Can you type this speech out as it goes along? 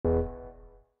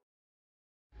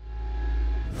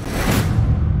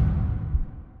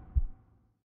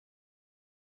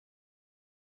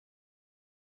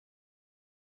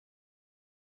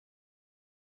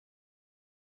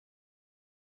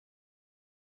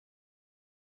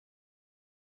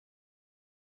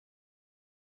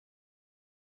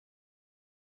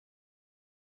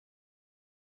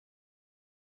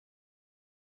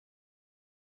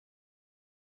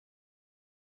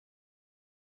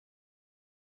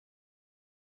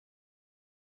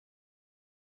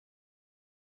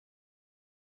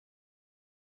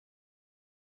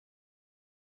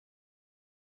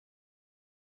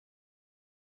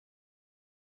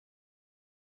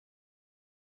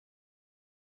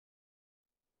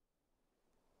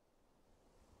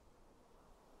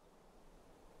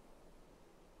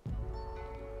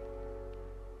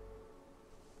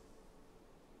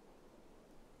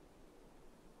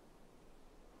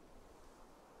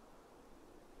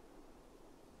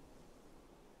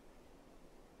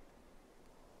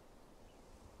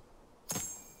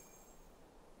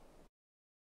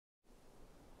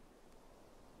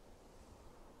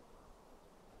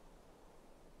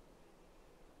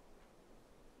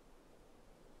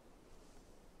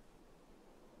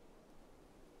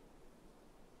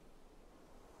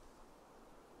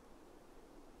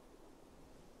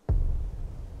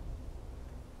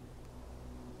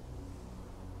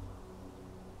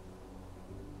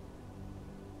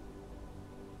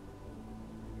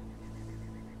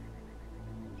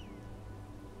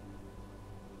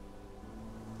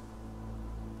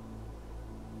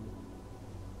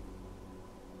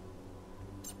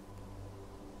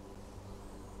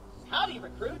Howdy,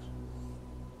 recruit.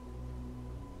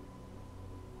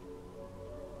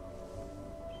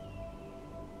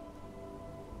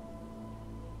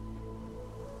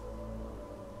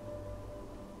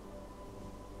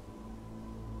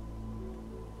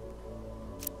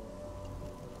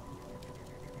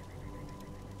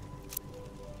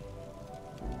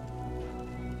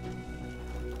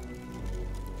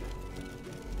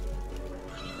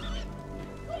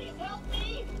 Please help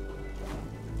me!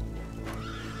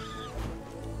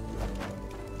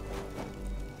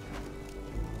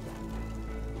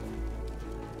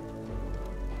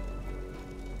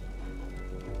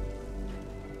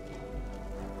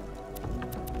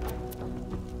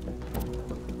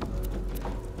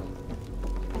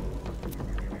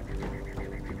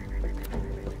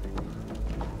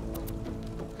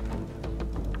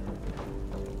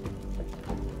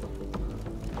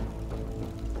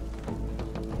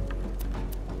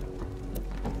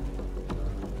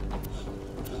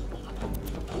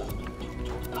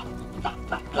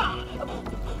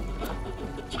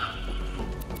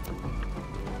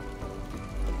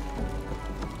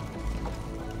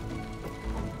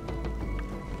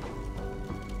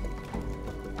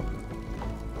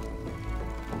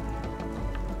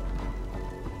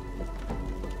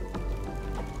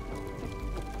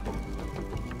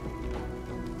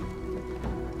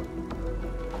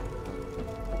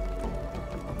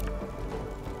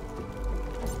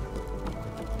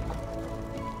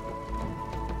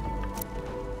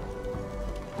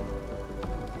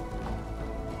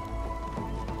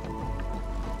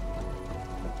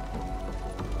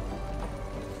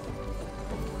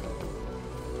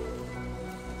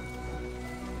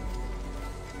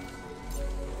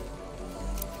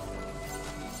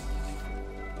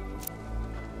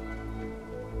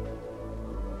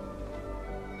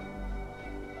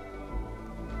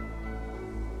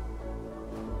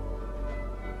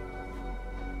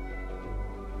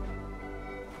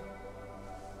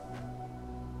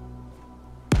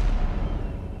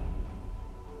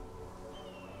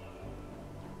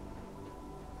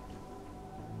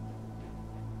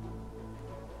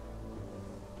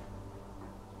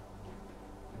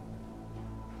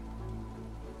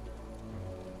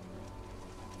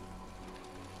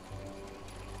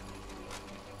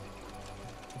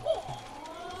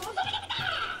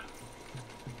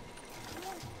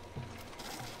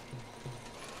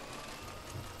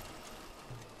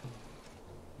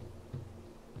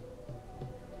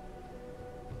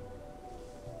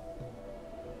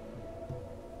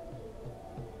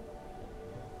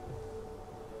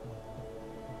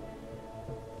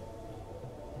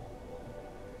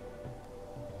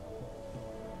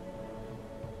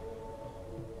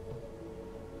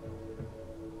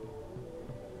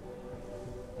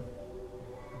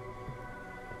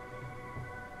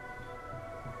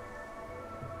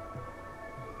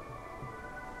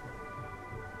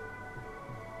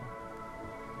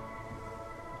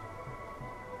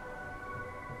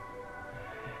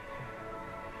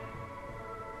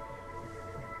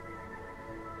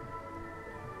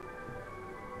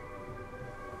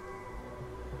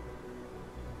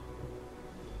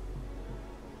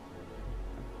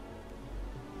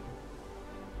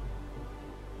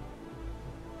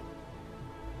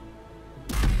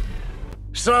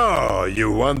 So,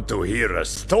 you want to hear a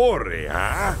story,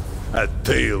 huh? A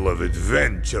tale of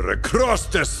adventure across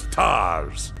the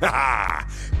stars.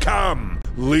 Come,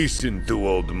 listen to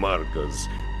old Marcus.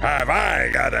 Have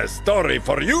I got a story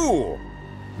for you?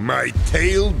 My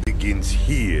tale begins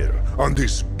here, on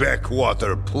this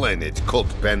backwater planet called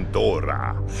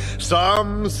Pandora.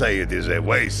 Some say it is a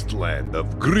wasteland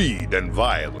of greed and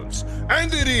violence,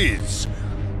 and it is.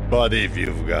 But if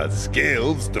you've got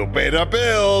skills to pay the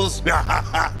bills,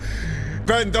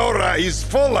 Pandora is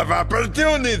full of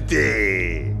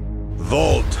opportunity.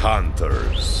 Vault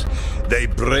hunters. They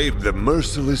brave the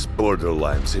merciless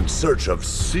Borderlands in search of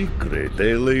secret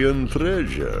alien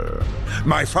treasure.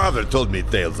 My father told me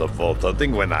tales of vault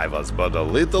hunting when I was but a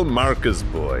little Marcus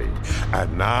boy.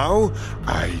 And now,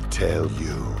 I tell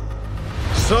you.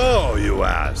 So, you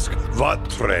ask, what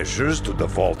treasures do the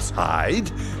vaults hide?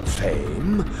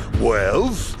 Fame?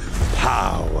 Wealth?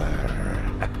 Power?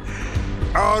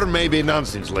 Or maybe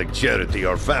nonsense like charity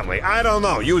or family. I don't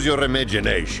know, use your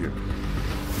imagination.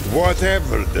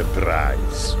 Whatever the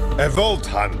prize, a vault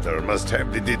hunter must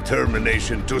have the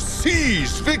determination to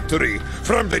seize victory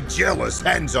from the jealous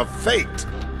hands of fate.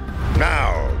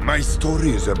 Now, my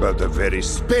story is about a very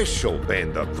special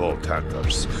band of vault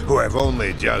hunters who have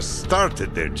only just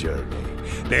started their journey.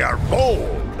 They are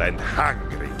bold and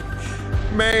hungry.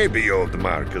 Maybe old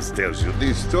Marcus tells you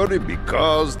this story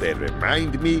because they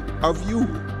remind me of you.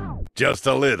 Just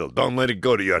a little. Don't let it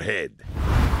go to your head.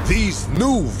 These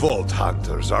new Vault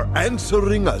Hunters are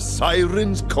answering a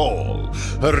siren's call.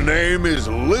 Her name is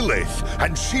Lilith,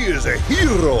 and she is a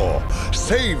hero,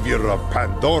 savior of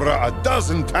Pandora a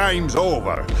dozen times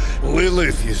over.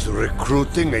 Lilith is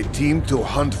recruiting a team to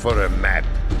hunt for a map.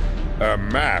 A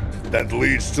map that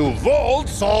leads to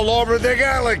vaults all over the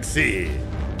galaxy.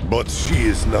 But she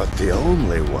is not the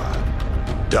only one.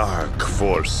 Dark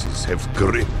forces have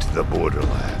gripped the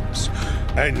Borderlands.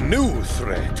 A new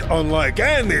threat, unlike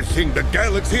anything the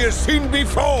galaxy has seen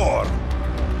before.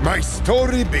 My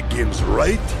story begins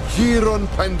right here on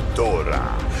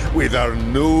Pandora, with our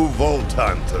new Vault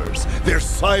Hunters, their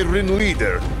siren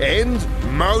leader, and,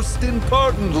 most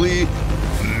importantly,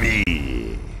 me.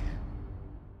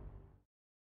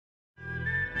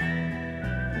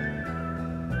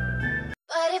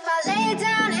 But if I lay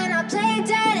down and I play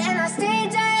dead and I stay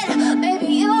dead, maybe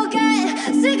you'll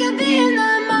get sick of being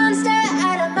the monster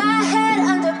out of my head,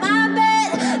 under my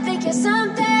bed. Think you're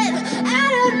something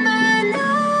out of my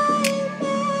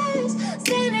nightmares,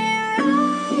 standing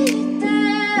right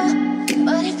there.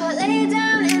 But if I lay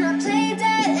down and I play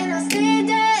dead and I stay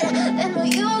dead, then will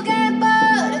you get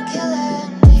bored of killing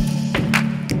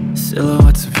me?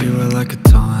 Silhouettes of you are like a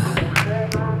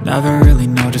taunt. Never really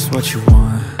know just what you want.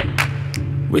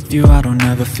 With you I don't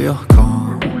ever feel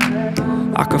calm.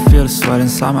 I can feel the sweat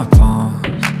inside my palms.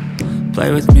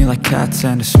 Play with me like cats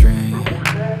and a string.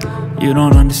 You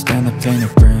don't understand the pain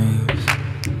it brings.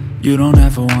 You don't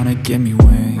ever wanna give me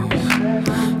wings.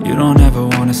 You don't ever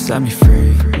wanna set me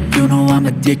free. You know I'm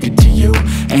addicted to you,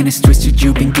 and it's twisted,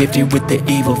 you've been gifted with the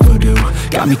evil voodoo.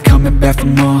 Got me coming back for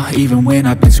more, even when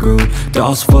I've been screwed.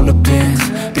 Dolls full of pins,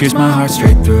 pierce my heart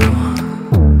straight through.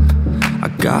 I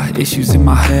got issues in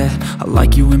my head, I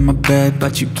like you in my bed,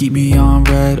 but you keep me on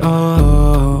red.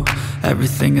 Oh,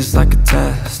 everything is like a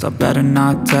test. I better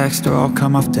not text or I'll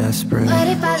come off desperate. But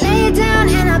if I lay down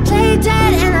and I play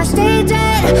dead and I stay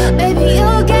dead, maybe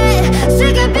you'll get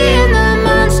sick of being the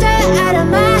monster out of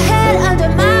my head, under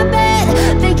my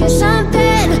bed. Think you're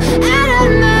something out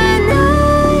of my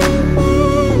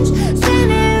nightmares,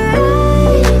 standing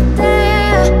right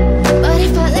there. But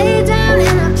if I lay down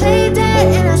and I play dead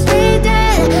and I stay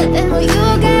dead, then will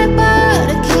you get bored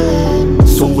of killing me?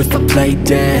 So if I play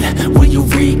dead, will you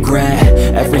regret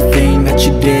everything that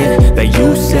you did, that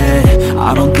you said?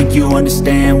 I don't think you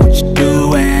understand what you're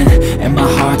doing, and my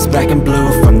heart's black and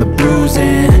blue from the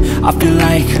bruising. I feel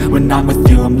like when I'm with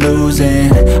you I'm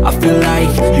losing. I feel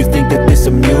like you think that this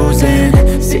amusing,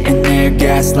 sitting there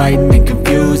gaslighting and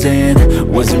confusing.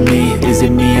 Was it me? Is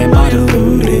it me? Am I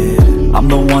deluded? I'm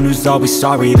the one who's always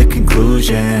sorry, the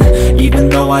conclusion, even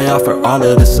though I offer all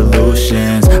of the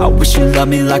solutions. I wish you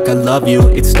loved me like I love you,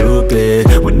 it's stupid.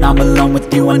 When I'm alone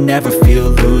with you I never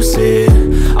feel lucid.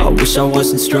 I wish I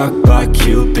wasn't struck by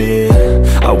Cupid.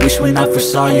 I wish when I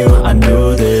first saw you I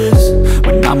knew this.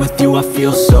 When I'm with you I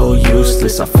feel so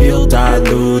useless, I feel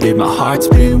diluted, my heart's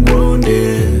been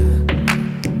wounded.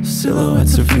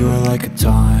 Silhouettes of you are like a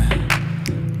taunt.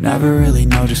 Never really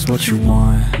know just what you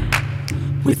want.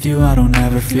 With you I don't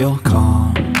ever feel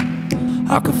calm.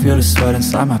 I can feel the sweat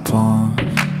inside my palms.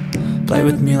 Play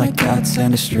with me like cats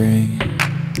and a string.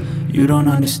 You don't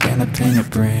understand the pain it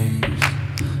brings.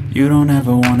 You don't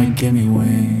ever wanna give me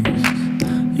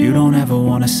wings. You don't ever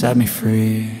wanna set me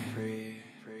free.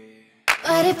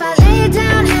 But if I lay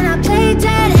down and I play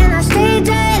dead and I stay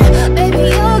dead, maybe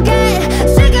you'll get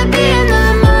sick of being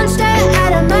the monster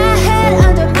out of my head,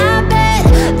 under my bed.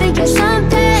 Think you're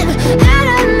something out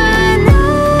of my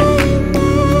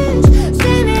nightmares,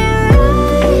 standing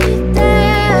right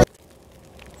there.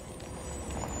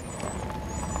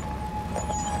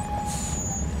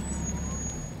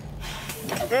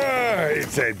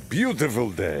 It's a beautiful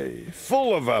day,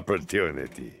 full of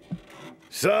opportunity.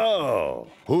 So,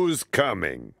 who's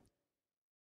coming?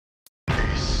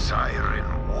 A siren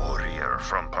warrior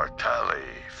from Partali.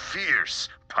 Fierce,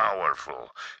 powerful,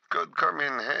 could come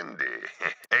in handy.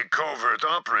 A covert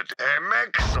operative, a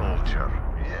mech soldier.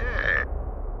 Yeah.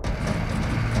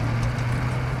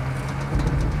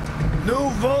 New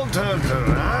Vault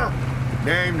Hunter, huh?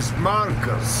 Name's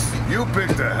Marcus. You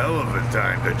picked a hell of a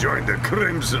time to join the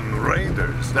Crimson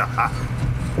Raiders. Good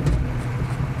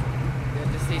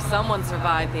to see someone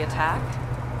survived the attack.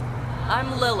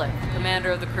 I'm Lilith, commander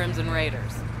of the Crimson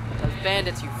Raiders. Those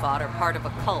bandits you fought are part of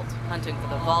a cult hunting for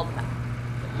the vault map.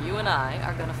 But you and I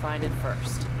are gonna find it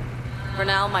first. For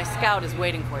now, my scout is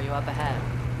waiting for you up ahead.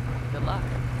 Good luck.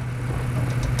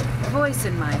 Voice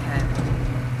in my head.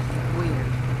 Weird.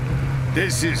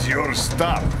 This is your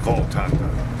stop, Vault Hunter.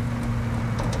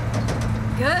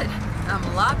 Good.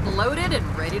 I'm locked, loaded,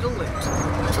 and ready to loot.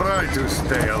 Try to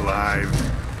stay alive.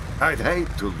 I'd hate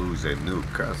to lose a new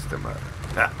customer.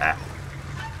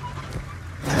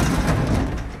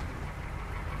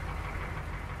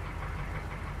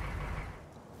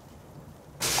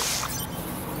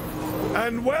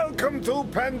 And welcome to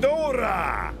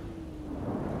Pandora!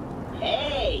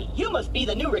 Hey, you must be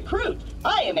the new recruit.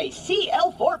 I am a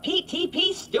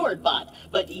CL4PTP steward bot,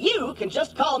 but you can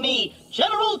just call me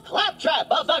General Claptrap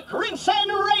of the Crimson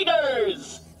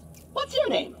Raiders! What's your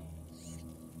name?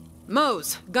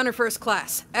 Mose, Gunner First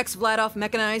Class, ex-Vladoff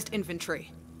Mechanized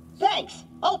Infantry. Thanks.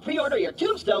 I'll pre-order your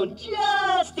tombstone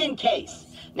just in case.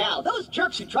 Now, those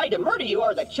jerks who tried to murder you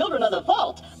are the Children of the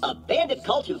Vault, a bandit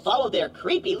cult who follow their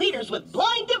creepy leaders with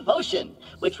blind devotion.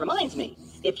 Which reminds me,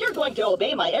 if you're going to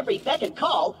obey my every beck and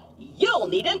call, you'll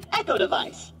need an echo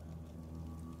device.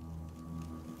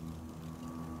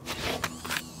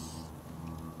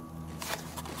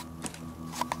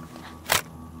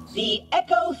 The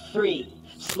Echo 3.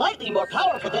 Slightly more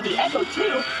powerful than the Echo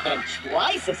 2, and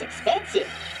twice as expensive.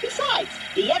 Besides,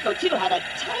 the Echo 2 had a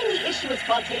tiny issue with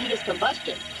spontaneous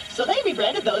combustion, so they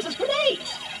rebranded those as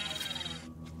grenades.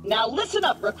 Now listen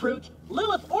up, recruit.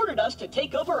 Lilith ordered us to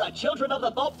take over a Children of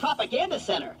the Vault propaganda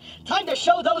center. Time to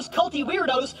show those culty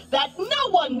weirdos that no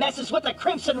one messes with the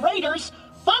Crimson Raiders.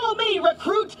 Follow me,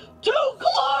 recruit, to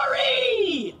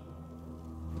glory!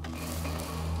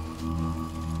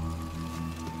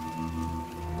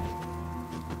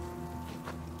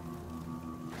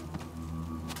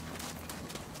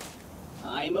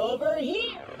 I'm over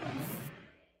here.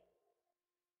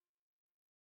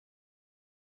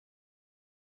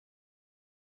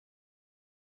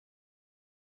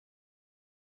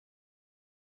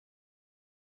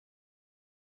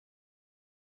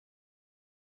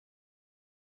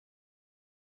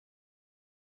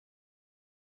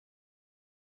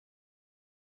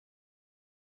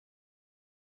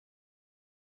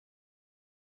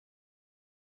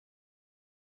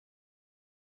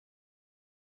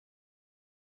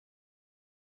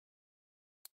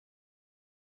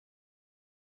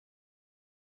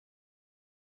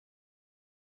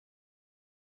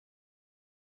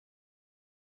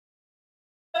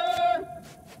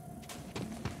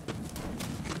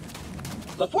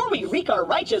 Before we wreak our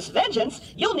righteous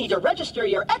vengeance, you'll need to register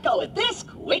your Echo at this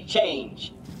quick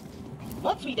change.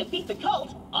 Once we defeat the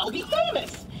cult, I'll be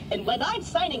famous. And when I'm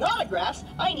signing autographs,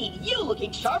 I need you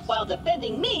looking sharp while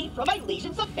defending me from my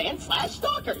legions of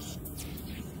fans/stalkers.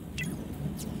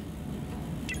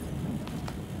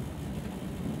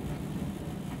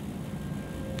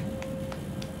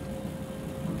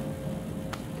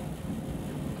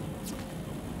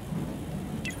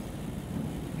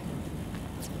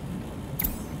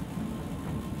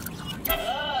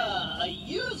 A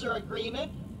user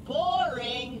agreement?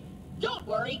 Boring. Don't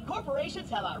worry,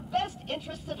 corporations have our best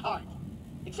interests at heart.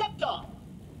 Except Dawn.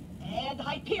 And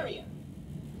Hyperion.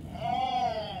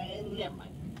 And never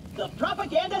mind. The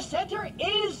propaganda center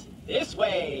is this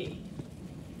way.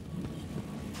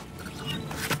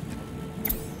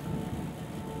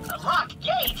 A locked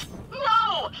gate?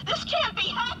 No! This can't be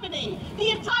happening! The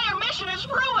entire mission is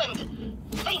ruined!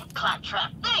 Think,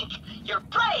 Claptrap, think! You're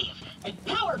brave and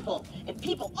powerful, and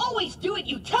people always do what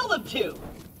you tell them to!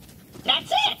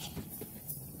 That's it!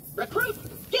 Recruit,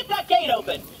 get that gate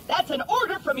open! That's an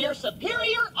order from your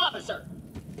superior officer!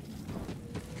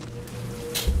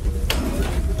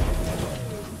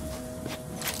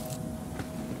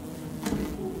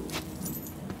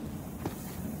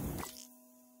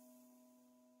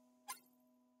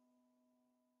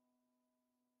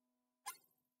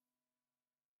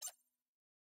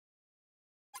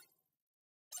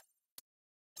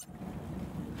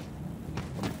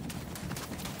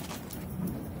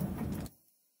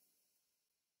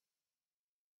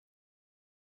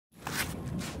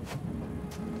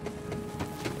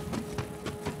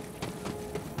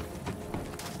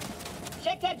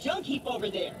 Check that junk heap over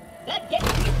there. That gets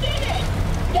you did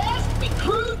it! Best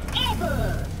recruit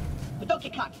ever! But don't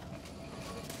get cocky.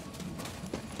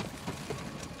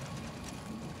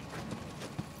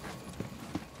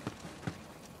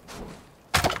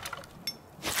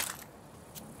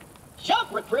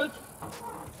 Jump, recruit!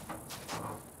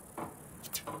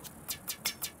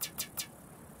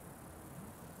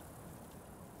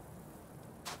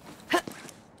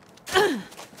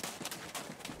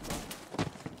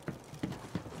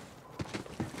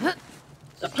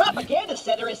 The propaganda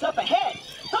center is up ahead.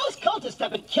 Those cultists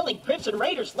have been killing Crimson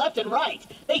Raiders left and right.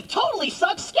 They totally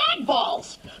suck skag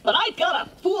balls. But I've got a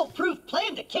foolproof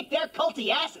plan to kick their culty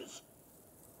asses.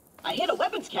 I hit a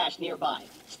weapons cache nearby.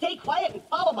 Stay quiet and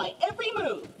follow my every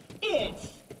move. It's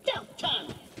stealth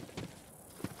time.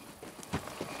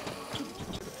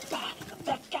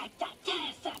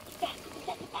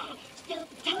 Still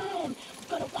the time. I'm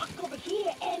gonna walk over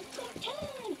here and gonna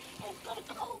turn. And I'm gonna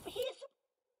go over here.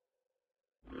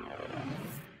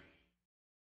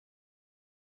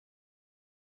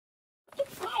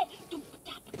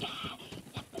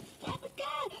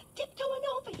 Tiptoeing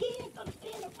over here, gonna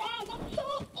spin around. I'm so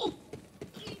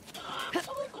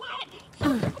quiet. So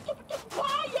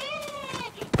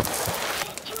quiet.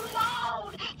 Too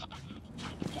loud.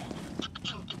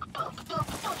 So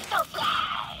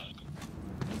slide.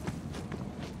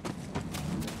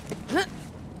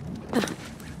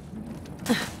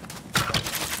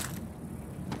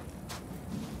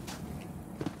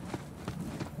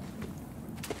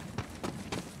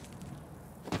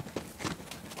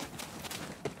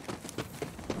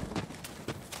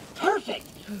 Perfect!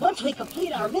 Once we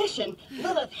complete our mission,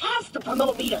 Lilith has to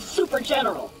promote me to Super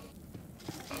General.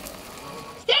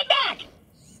 Stand back!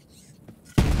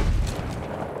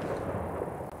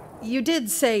 You did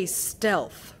say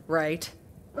stealth, right?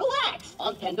 Relax!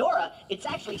 On Pandora, it's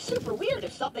actually super weird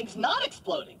if something's not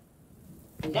exploding.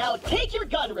 Now take your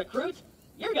gun, recruit.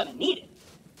 You're gonna need it.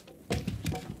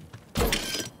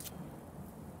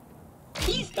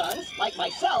 These guns, like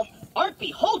myself, aren't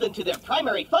beholden to their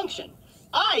primary function.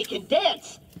 I can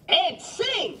dance and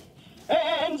sing.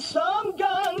 And some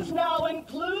guns now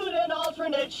include an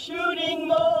alternate shooting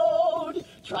mode.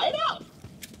 Try it out.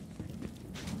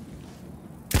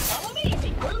 Follow me,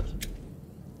 recruit.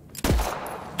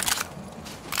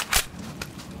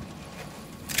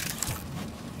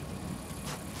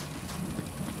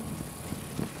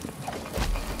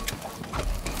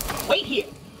 Wait here.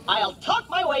 I'll talk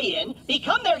my way in,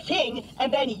 become their king,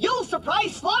 and then you'll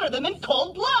surprise slaughter them in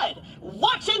cold blood.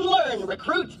 Watch and learn,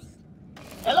 recruit.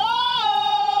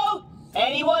 Hello?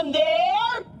 Anyone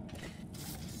there?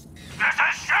 This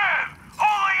is Shiv,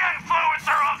 holy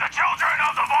influencer of the children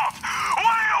of the vault.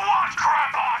 What do you want,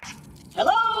 Crabot?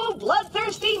 Hello,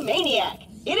 bloodthirsty maniac.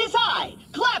 It is I,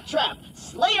 Claptrap,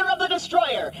 Slayer of the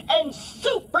Destroyer, and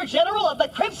Super General of the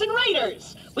Crimson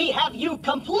Raiders. We have you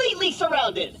completely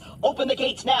surrounded. Open the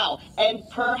gates now, and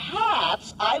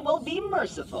perhaps I will be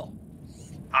merciful.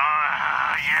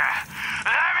 Yeah.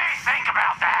 Let me think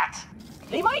about that.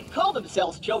 They might call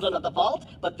themselves Children of the Vault,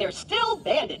 but they're still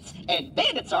bandits, and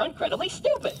bandits are incredibly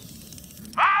stupid.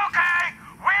 Okay,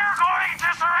 we're going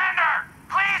to surrender.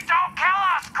 Please don't kill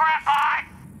us, Crabot.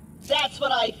 That's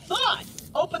what I thought.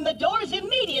 Open the doors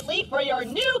immediately for your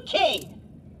new king.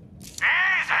 Easy.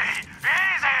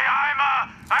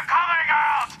 I'm coming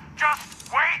out. Just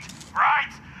wait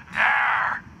right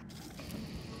there.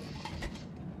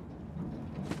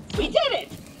 We did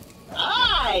it!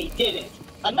 I did it!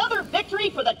 Another victory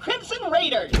for the Crimson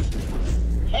Raiders!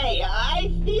 Hey, I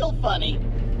feel funny.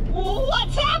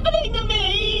 What's happening to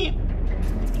me?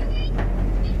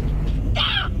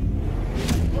 Ah!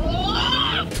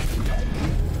 Ah!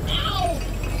 Ow!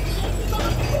 This is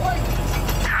awkward.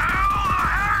 Kill the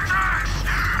heretics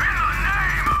in the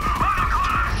name of the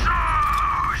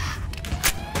Calypsos!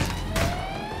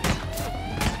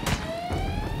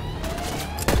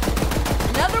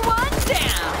 Another one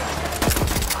down!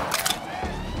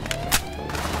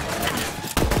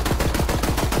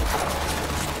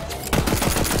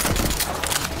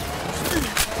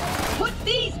 Put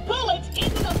these bullets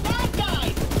into the bad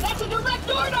guys! That's a direct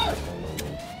order!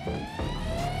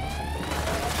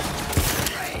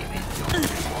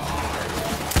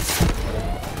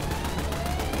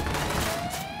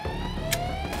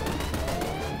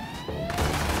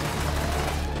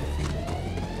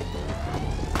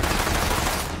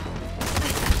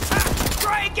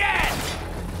 Try again!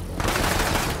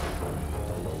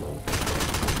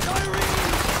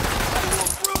 Irene! I will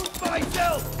prove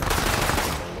myself!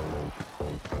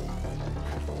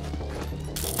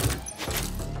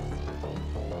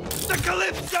 The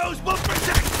Calypsos will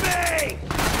protect me!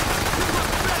 You look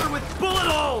better with bullet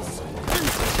holes!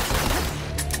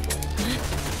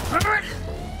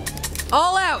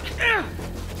 All out!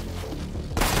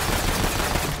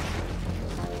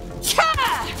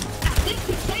 This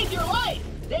could save your life!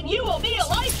 Then you will be a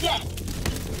life jet!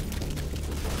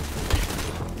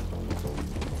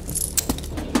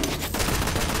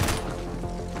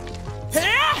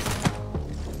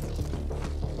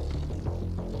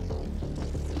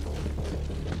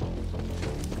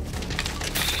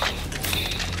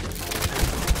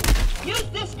 Use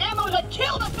this ammo to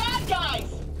kill the bad guys!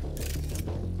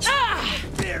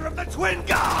 Fear of the Twin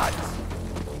Gods!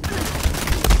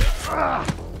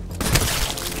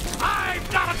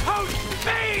 I've got a potent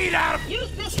speed out of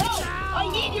Use this help! I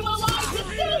need you alive to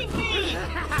save me!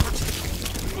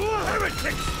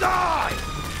 heretics die!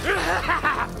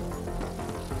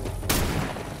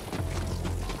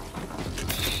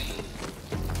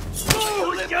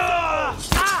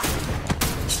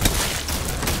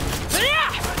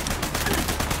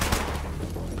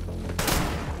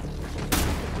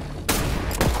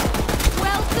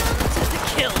 Welcome to the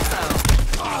kill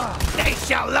zone. They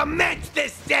shall lament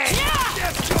this day!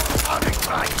 Just your coming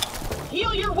right!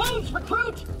 Heal your wounds,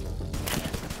 recruit!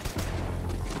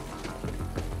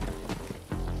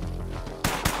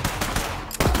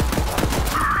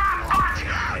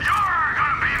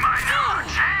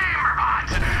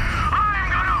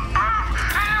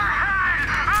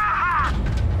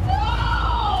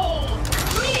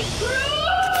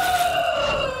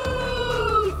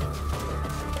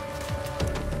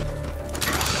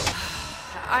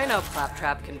 I know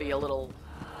Claptrap can be a little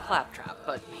claptrap,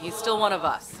 but he's still one of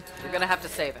us. You're gonna have to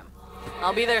save him.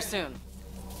 I'll be there soon.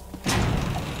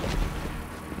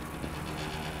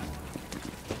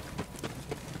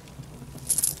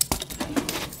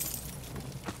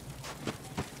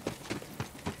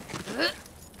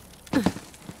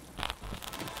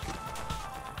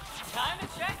 Time to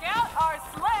check out our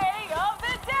sleigh of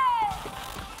the day!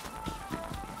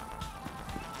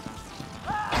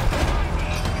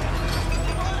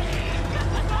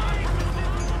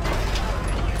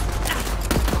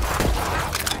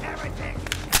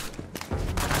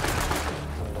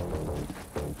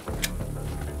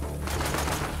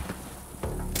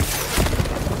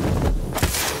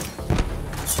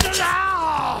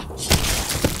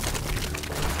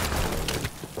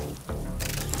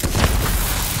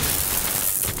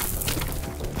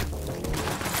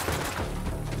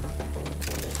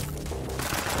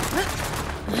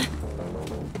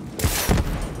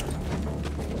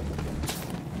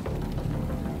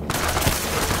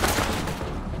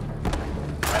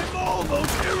 I'm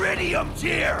almost iridium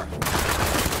tier!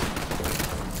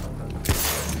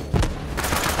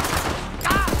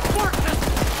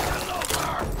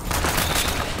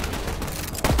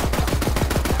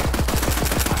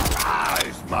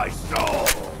 Arise, my soul!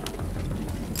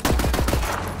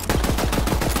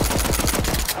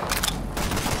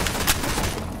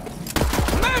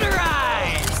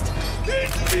 Murderized!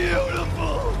 It's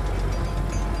beautiful!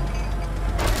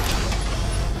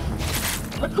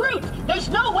 Recruit, there's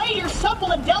no way your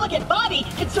supple and delicate body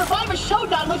can survive a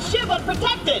showdown with Shiv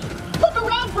unprotected! Look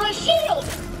around for a shield!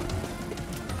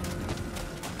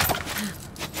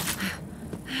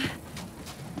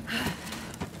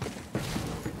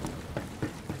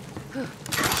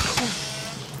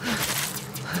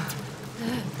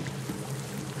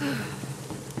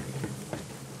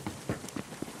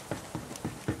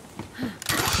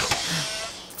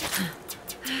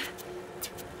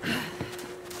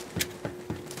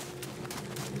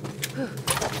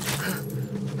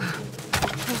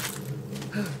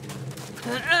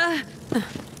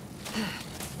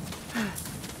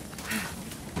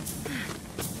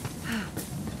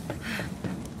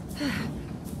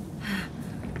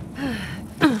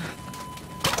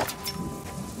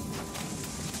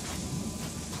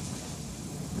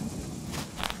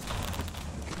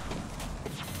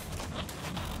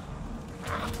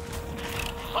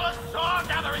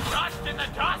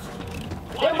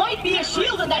 There might be a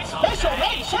shield in that special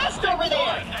red chest over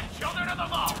there! The children of the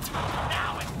vault!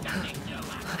 Now it's turning to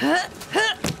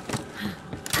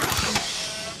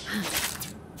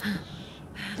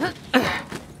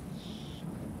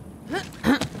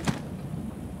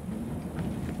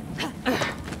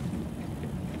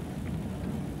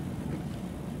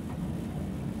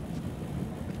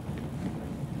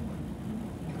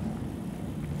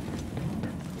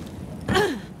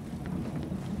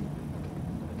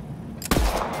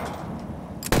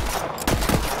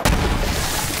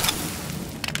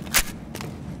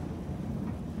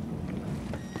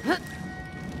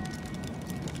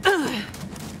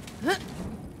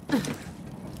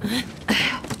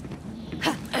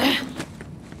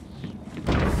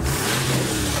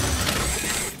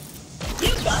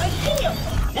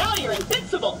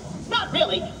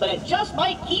but it just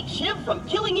might keep Shiv from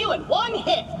killing you in one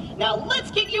hit. Now let's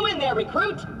get you in there,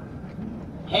 recruit.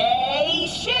 Hey,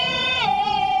 Shiv!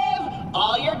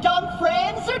 All your dumb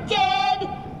friends are dead.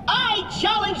 I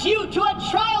challenge you to a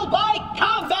trial by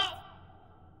combat.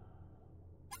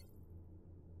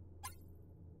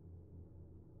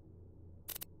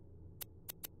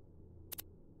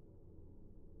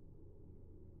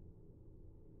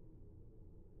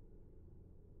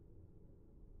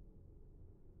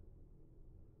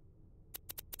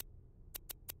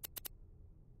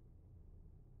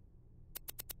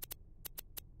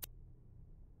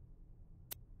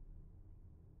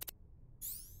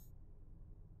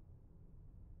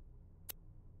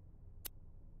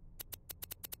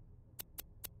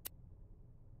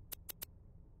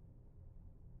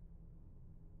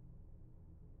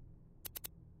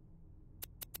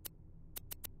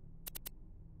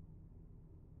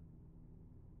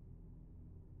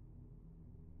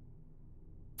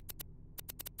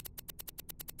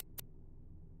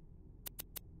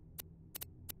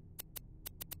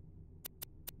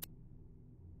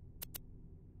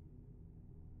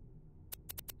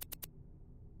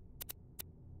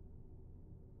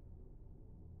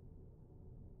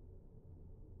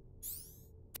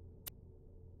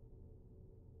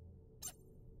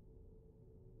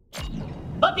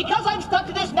 But because I'm stuck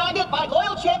to this magnet, my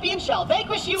loyal champion shall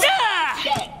vanquish you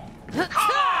instead.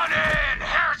 Come on in,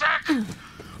 heretic!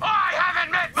 I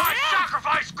haven't met my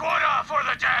sacrifice quota for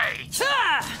the day!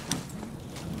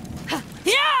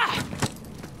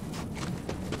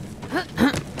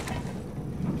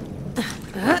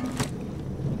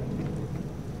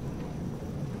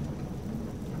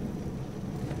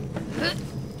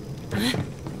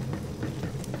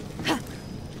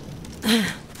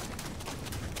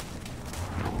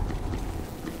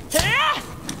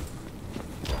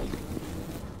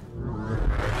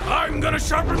 I'm gonna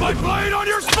sharpen my blade on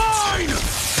your spine!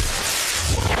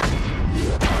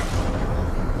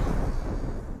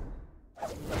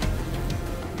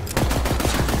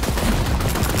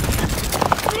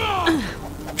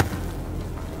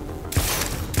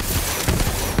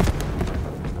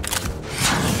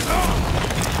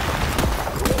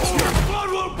 Your blood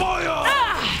will boil!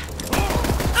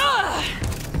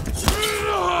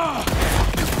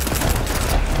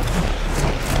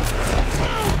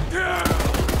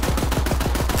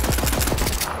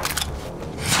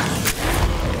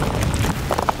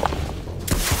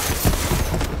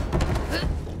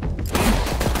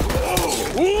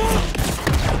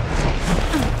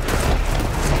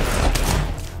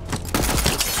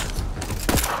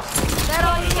 That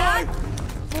all you got?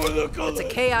 For the color. It's a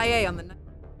KIA on the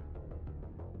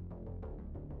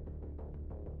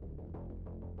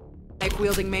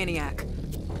knife-wielding maniac.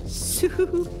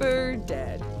 Super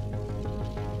dead.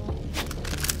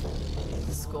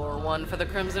 Score 1 for the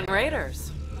Crimson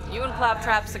Raiders. You and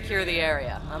Claptrap secure the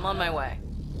area. I'm on my way.